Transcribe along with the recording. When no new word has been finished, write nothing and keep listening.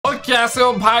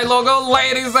Casio Pi logo.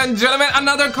 Ladies and gentlemen,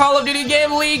 another Call of Duty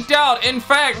game leaked out. In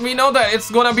fact, we know that it's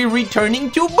gonna be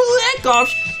returning to Black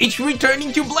Ops. It's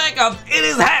returning to Black Ops. It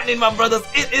is happening, my brothers.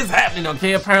 It is happening,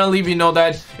 okay? Apparently, we know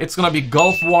that it's gonna be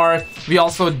Gulf War. We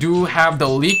also do have the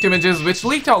leaked images, which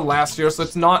leaked out last year, so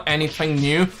it's not anything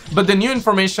new. But the new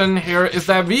information here is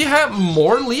that we have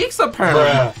more leaks,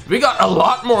 apparently. We got a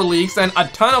lot more leaks, and a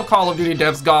ton of Call of Duty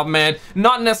devs got mad.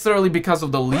 Not necessarily because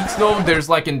of the leaks, though. There's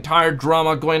like entire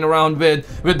drama going around with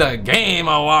the Game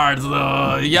Awards,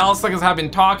 though. Y'all suckers have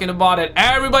been talking about it.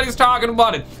 Everybody's talking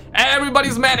about it.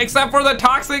 Everybody's mad except for the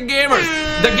toxic gamers.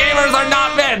 The gamers are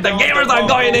not mad. The gamers are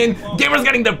going in. Gamers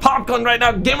getting their popcorn right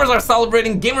now. Gamers are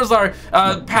celebrating. Gamers are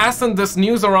passing this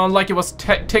news around like it was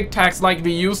Tic Tacs, like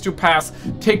we used to pass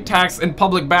Tic Tacs in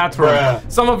public bathroom.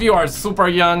 Some of you are super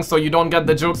young, so you don't get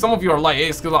the joke. Some of you are like, hey,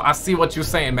 SKizzle, I see what you're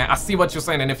saying, man. I see what you're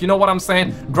saying. And if you know what I'm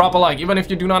saying, drop a like. Even if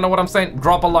you do not know what I'm saying,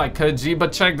 drop a like, G.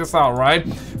 But check this out, right?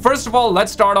 First of all,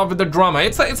 let's start off with the drama.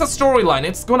 It's a storyline.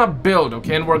 It's gonna build,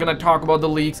 okay? And we're gonna talk about the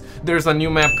leaks. There's a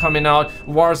new map coming out.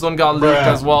 Warzone got leaked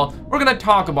as well. We're gonna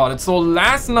talk about it. So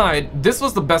last night, this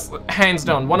was the best, hands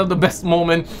down, one of the best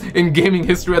moments in gaming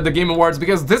history at the Game Awards,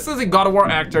 because this is a God of War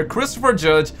actor, Christopher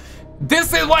Judge.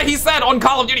 This is what he said on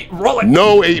Call of Duty. Roll it.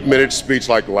 No 8-minute speech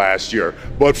like last year,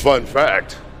 but fun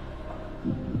fact,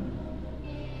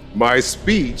 my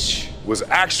speech was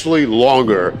actually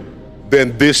longer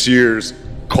than this year's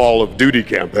Call of Duty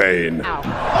campaign. Ow.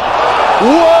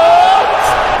 What?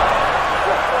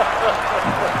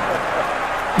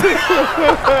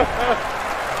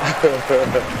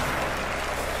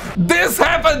 This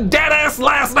happened deadass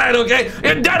last night, okay?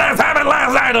 It deadass happened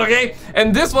last night, okay?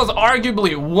 And this was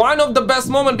arguably one of the best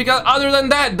moments, because other than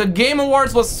that, the Game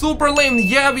Awards was super lame.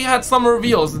 Yeah, we had some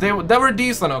reveals. They were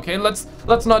decent, okay? Let's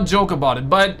not joke about it.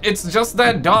 But it's just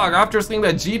that, dog, after seeing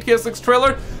that GTA 6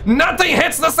 trailer, nothing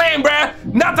hits the same, bruh.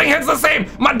 Nothing hits the same.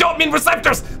 My dopamine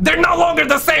receptors, they're no longer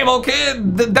the same, okay?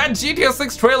 That GTA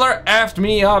 6 trailer effed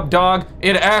me up, dog.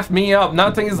 It effed me up.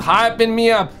 Nothing is hyping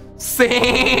me up.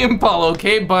 Simple,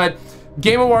 okay? But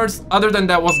Game Awards, other than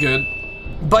that, was good.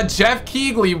 But Jeff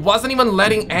Keighley wasn't even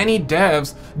letting any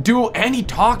devs do any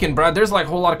talking, bruh. There's like a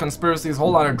whole lot of conspiracies,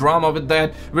 whole lot of drama with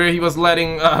that, where he was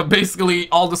letting basically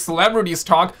all the celebrities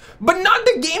talk, but not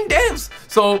the game devs.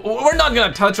 So we're not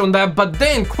gonna touch on that. But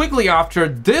then quickly after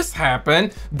this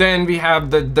happened, then we have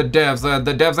the devs.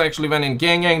 The devs actually went in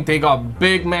gang. They got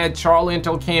big mad. Charlie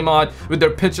Intel came out with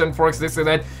their pitch and forks. They said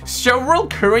that several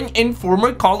current and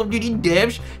former Call of Duty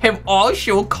devs have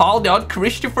also called out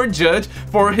Christopher Judge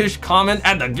for his comment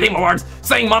at the Game Awards,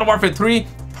 saying Modern Warfare 3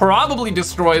 probably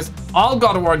destroys all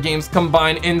God of War games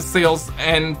combined in sales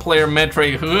and player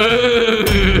metric.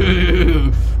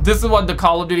 This is what the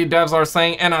Call of Duty devs are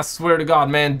saying, and I swear to God,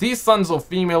 man, these sons of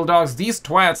female dogs, these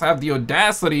twats have the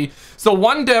audacity. So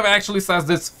one dev actually says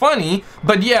this funny,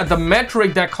 but yeah, the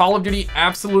metric that Call of Duty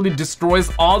absolutely destroys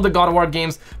all the God of War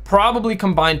games, probably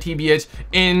combined TBH,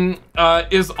 in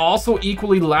is also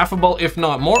equally laughable, if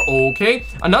not more, okay?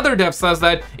 Another dev says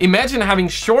that, imagine having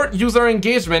short user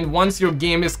engagement once your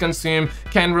game is consumed,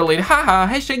 can relate, haha,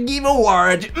 hashtag Game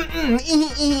Awards,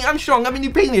 I'm strong, I'm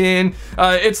independent.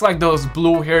 It's like those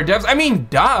blue hair devs. I mean,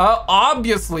 duh,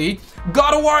 obviously,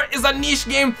 God of War is a niche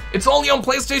game. It's only on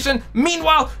PlayStation.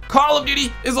 Meanwhile, Call of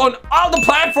Duty is on all the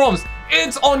platforms.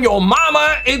 It's on your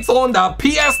mama, it's on the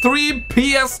PS3,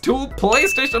 PS2,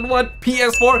 PlayStation 1,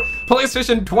 PS4,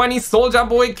 PlayStation 20, Soulja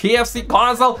Boy, KFC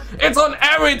console. It's on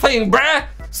everything, bruh.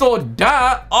 So,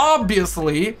 duh,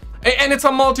 obviously. And it's a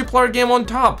multiplayer game on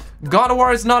top. God of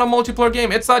War is not a multiplayer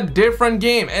game. It's a different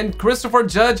game. And Christopher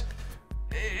Judge,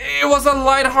 it was a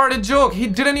light-hearted joke. He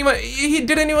didn't even,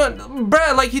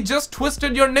 bruh, like, he just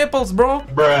twisted your nipples, bro.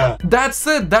 Bruh. That's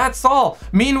it, that's all.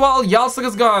 Meanwhile,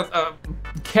 Yalsaga's got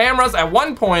cameras. At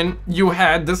one point, you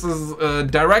had, this is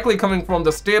directly coming from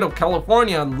the state of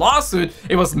California lawsuit.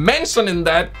 It was mentioned in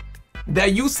that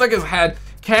Yalsaga's had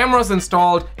cameras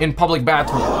installed in public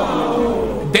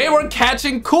bathrooms. They were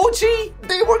catching coochie.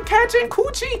 They were catching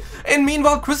coochie. And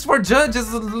meanwhile, Christopher Judge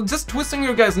is just twisting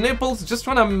your guys' nipples, just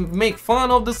trying to make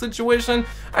fun of the situation.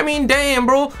 I mean, damn,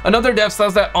 bro. Another dev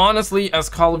says that, honestly, as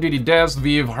Call of Duty devs,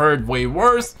 we've heard way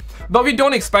worse, but we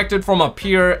don't expect it from a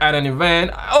peer at an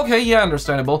event. Okay, yeah,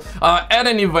 understandable. At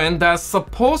an event that's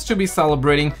supposed to be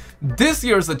celebrating this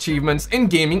year's achievements in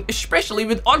gaming, especially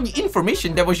with all the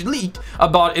information that was leaked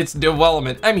about its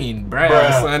development. I mean,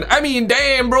 bruh. I mean,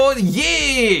 damn, bro,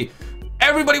 yeah.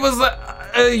 Everybody was,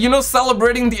 you know,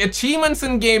 celebrating the achievements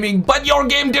in gaming, but your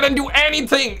game didn't do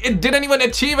anything. It didn't even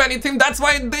achieve anything. That's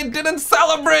why they didn't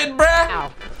celebrate,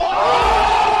 bruh.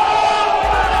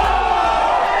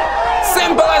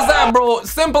 Simple as that, bro.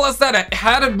 Simple as that.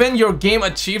 Had it been your game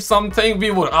achieved something, we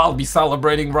would all be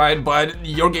celebrating, right? But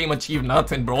your game achieved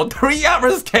nothing, bro. 3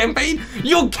 hours campaign?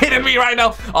 You kidding me right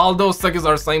now? Although suckers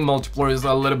are saying multiplayer is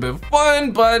a little bit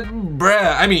fun, but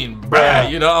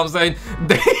bruh, you know what I'm saying?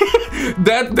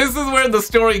 This is where the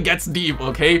story gets deep,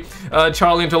 okay?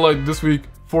 Charlie into like this week,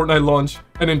 Fortnite launch,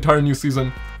 an entire new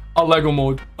season, a Lego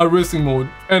mode, a racing mode,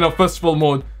 and a festival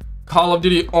mode. Call of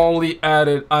Duty only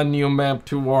added a new map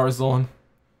to Warzone.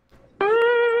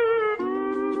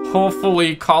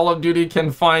 Hopefully, Call of Duty can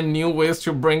find new ways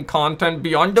to bring content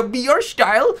beyond the BR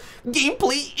style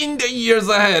gameplay in the years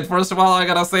ahead. First of all, I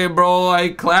gotta say, bro, I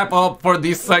clap up for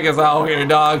these suckers out here,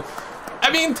 dog.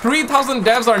 I mean, 3,000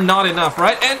 devs are not enough,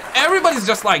 right? And everybody's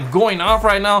just like going off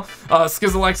right now.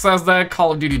 SKizzle says that,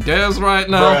 Call of Duty devs right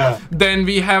now. Bruh. Then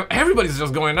we have, everybody's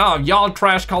just going off. Y'all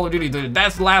trash Call of Duty.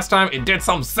 That's last time. It did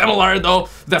something similar though.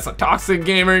 That's a toxic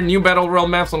gamer. New battle royale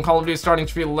maps on Call of Duty starting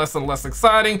to feel less and less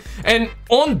exciting. And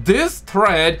on this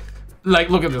thread, like,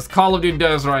 look at this. Call of Duty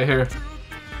devs right here.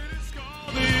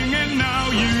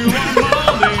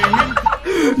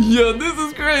 Yo, this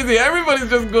is crazy. Everybody's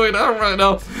just going out right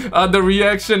now. The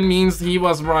reaction means he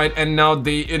was right, and now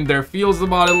they in their feels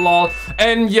about it, lol.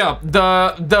 And yeah,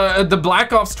 the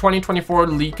Black Ops 2024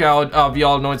 leak out, we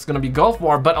all know it's gonna be Gulf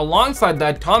War, but alongside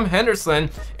that, Tom Henderson,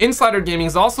 Insider Gaming,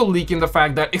 is also leaking the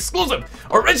fact that exclusive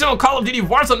original Call of Duty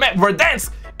Warzone map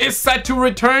Verdansk is set to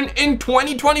return in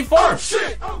 2024. Oh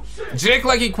shit, oh shit. Jake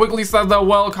Lucky quickly says that,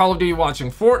 well, Call of Duty watching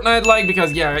Fortnite like,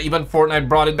 because yeah, even Fortnite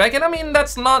brought it back, and I mean,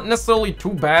 that's not necessarily too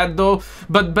bad though,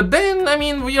 but then, I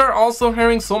mean, we are also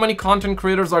hearing so many content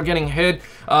creators are getting hit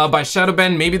by shadow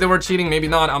ban. Maybe they were cheating, maybe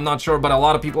not, I'm not sure, but a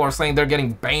lot of people are saying they're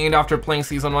getting banned after playing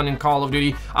Season 1 in Call of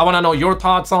Duty. I want to know your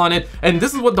thoughts on it, and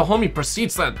this is what the homie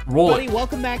Prestige said. Roll it.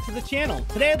 Welcome back to the channel.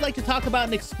 Today I'd like to talk about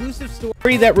an exclusive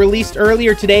story that released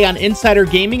earlier today on Insider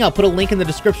Gaming. I'll put a link in the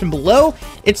description below.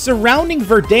 It's surrounding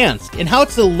Verdansk and how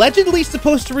it's allegedly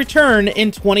supposed to return in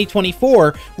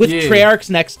 2024 with Treyarch's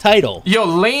next title. Yo,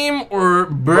 lame or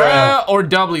bruh or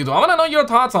W though? I want to know your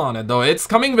thoughts on it though. It's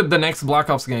coming with the next Black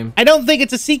Ops game. I don't think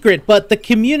it's a secret, but the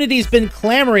community's been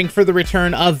clamoring for the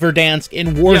return of Verdansk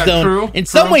in Warzone in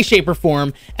some way, shape, or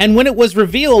form. And when it was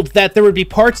revealed that there would be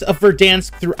parts of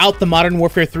Verdansk throughout the Modern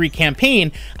Warfare 3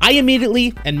 campaign, I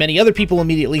immediately, and many other people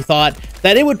immediately, thought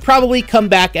that it would probably come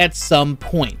back at some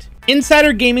point.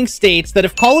 Insider Gaming states that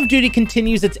if Call of Duty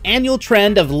continues its annual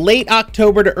trend of late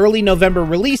October to early November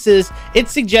releases, it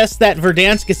suggests that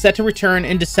Verdansk is set to return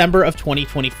in December of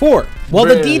 2024. While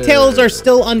the details are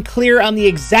still unclear on the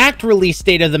exact release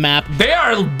date of the map, they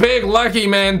are big lucky,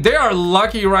 man. They are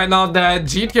lucky right now that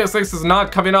GTA 6 is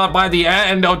not coming out by the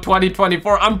end of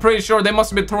 2024. I'm pretty sure they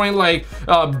must be throwing like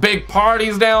big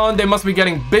parties down. They must be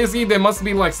getting busy. They must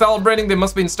be like celebrating. They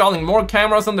must be installing more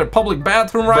cameras in their public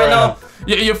bathroom right now.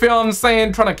 You feel what I'm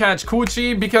saying? Trying to catch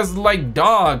coochie, because like,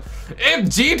 dog, if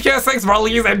GTA 6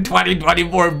 released in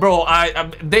 2024, bro,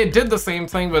 they did the same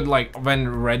thing with like when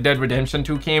Red Dead Redemption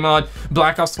 2 came out.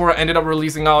 Black Ops 4 ended up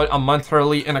releasing out a month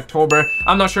early in October.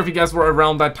 I'm not sure if you guys were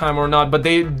around that time or not, but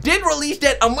they did release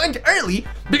that a month early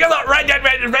because of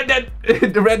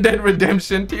Red Dead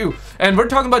Redemption 2. And we're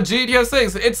talking about GTA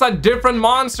 6. It's a different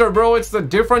monster, bro. It's a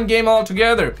different game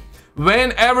altogether.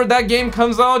 Whenever that game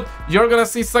comes out, you're gonna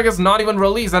see suckers not even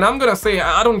released. And I'm gonna say,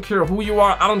 I don't care who you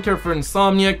are. I don't care if you're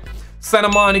Insomniac, Santa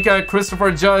Monica,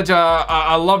 Christopher Judge.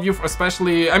 I love you,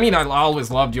 especially, I mean, I always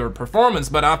loved your performance,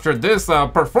 but after this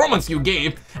performance you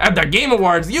gave at the Game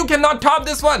Awards, you cannot top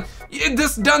this one.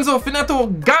 This Dunzo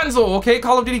Finetto Gonzo, okay?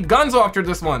 Call of Duty Gonzo after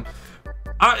this one.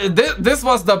 This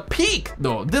was the peak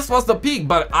though. This was the peak,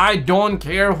 but I don't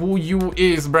care who you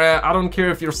is, bruh. I don't care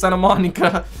if you're Santa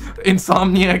Monica,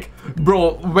 Insomniac,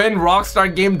 bro. When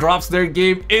Rockstar game drops their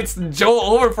game, it's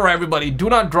over for everybody. Do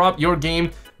not drop your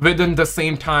game within the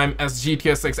same time as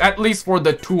GTA 6, at least for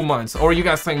the 2 months. Or are you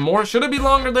guys saying more? Should it be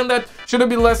longer than that? Should it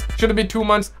be less? Should it be 2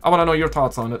 months? I want to know your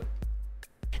thoughts on it.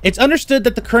 It's understood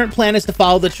that the current plan is to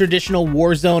follow the traditional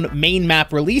Warzone main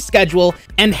map release schedule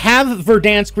and have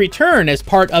Verdansk return as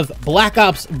part of Black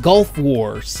Ops Gulf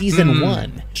War Season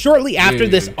 1. Shortly after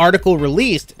this article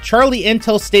released, Charlie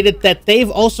Intel stated that they've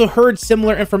also heard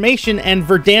similar information and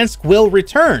Verdansk will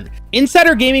return.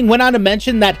 Insider Gaming went on to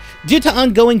mention that due to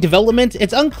ongoing development,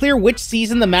 it's unclear which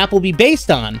season the map will be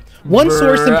based on. One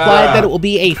source implied that it will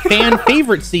be a fan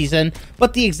favorite season,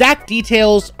 but the exact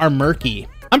details are murky.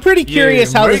 I'm pretty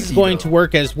curious how this is going to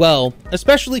work as well,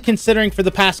 especially considering for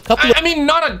the past couple of... I mean,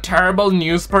 not a terrible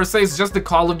news per se, it's just the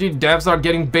Call of Duty devs are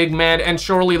getting big mad, and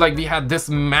surely, like, we had this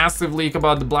massive leak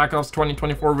about the Black Ops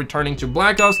 2024 returning to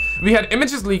Black Ops. We had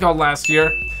images leak out last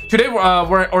year. Today,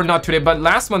 or not today, but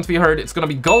last month we heard it's gonna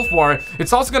be Gulf War.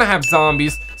 It's also gonna have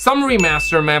zombies, some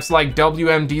remaster maps like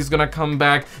WMD is gonna come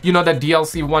back. You know, that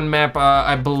DLC 1 map,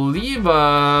 I believe,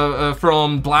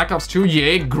 from Black Ops 2,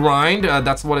 yay, Grind,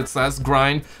 that's what it says,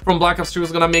 Grind, from Black Ops 2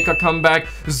 is gonna make a comeback.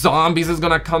 Zombies is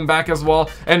gonna come back as well,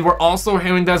 and we're also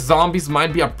hearing that Zombies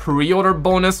might be a pre-order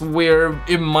bonus where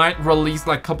it might release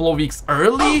like a couple of weeks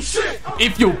early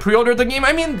if you pre-order the game.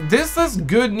 I mean, this is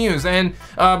good news, and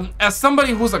as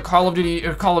somebody who's a Call of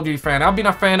Duty fan, I've been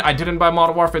a fan. I didn't buy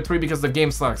Modern Warfare 3 because the game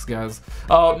sucks, guys.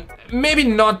 Maybe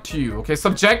not to you, okay?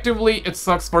 Subjectively, it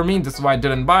sucks for me. This is why I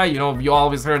didn't buy. You know, you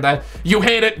always heard that. You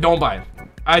hate it, don't buy it.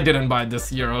 I didn't buy it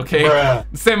this year, okay?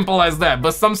 Bruh. Simple as that.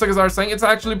 But some suckers are saying it's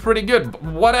actually pretty good. But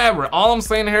whatever. All I'm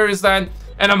saying here is that,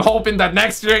 and I'm hoping that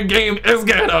next year game is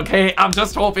good, okay? I'm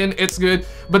just hoping it's good.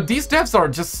 But these devs are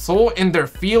just so in their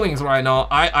feelings right now.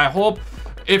 I hope,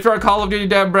 if you're a Call of Duty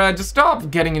dev, Brad, just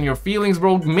stop getting in your feelings,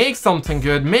 bro. Make something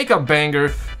good. Make a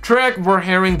banger. Trek, we're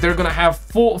hearing they're gonna have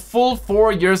full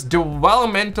 4 years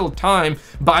developmental time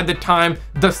by the time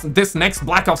this next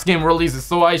Black Ops game releases.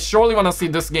 So I surely want to see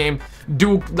this game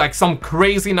do like some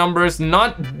crazy numbers,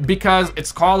 not because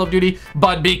it's Call of Duty,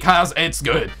 but because it's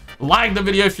good. Like the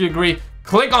video if you agree.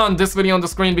 Click on this video on the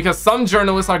screen because some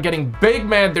journalists are getting big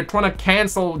mad. They're trying to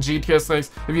cancel GTA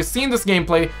 6. If you've seen this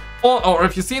gameplay, or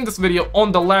if you've seen this video,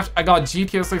 on the left I got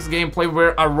GTA 6 gameplay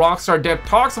where a Rockstar dev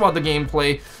talks about the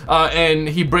gameplay, and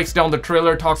he breaks down the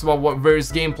trailer, talks about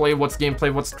where's gameplay, what's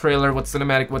trailer, what's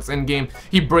cinematic, what's in game.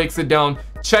 He breaks it down.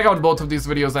 Check out both of these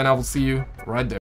videos and I will see you right there.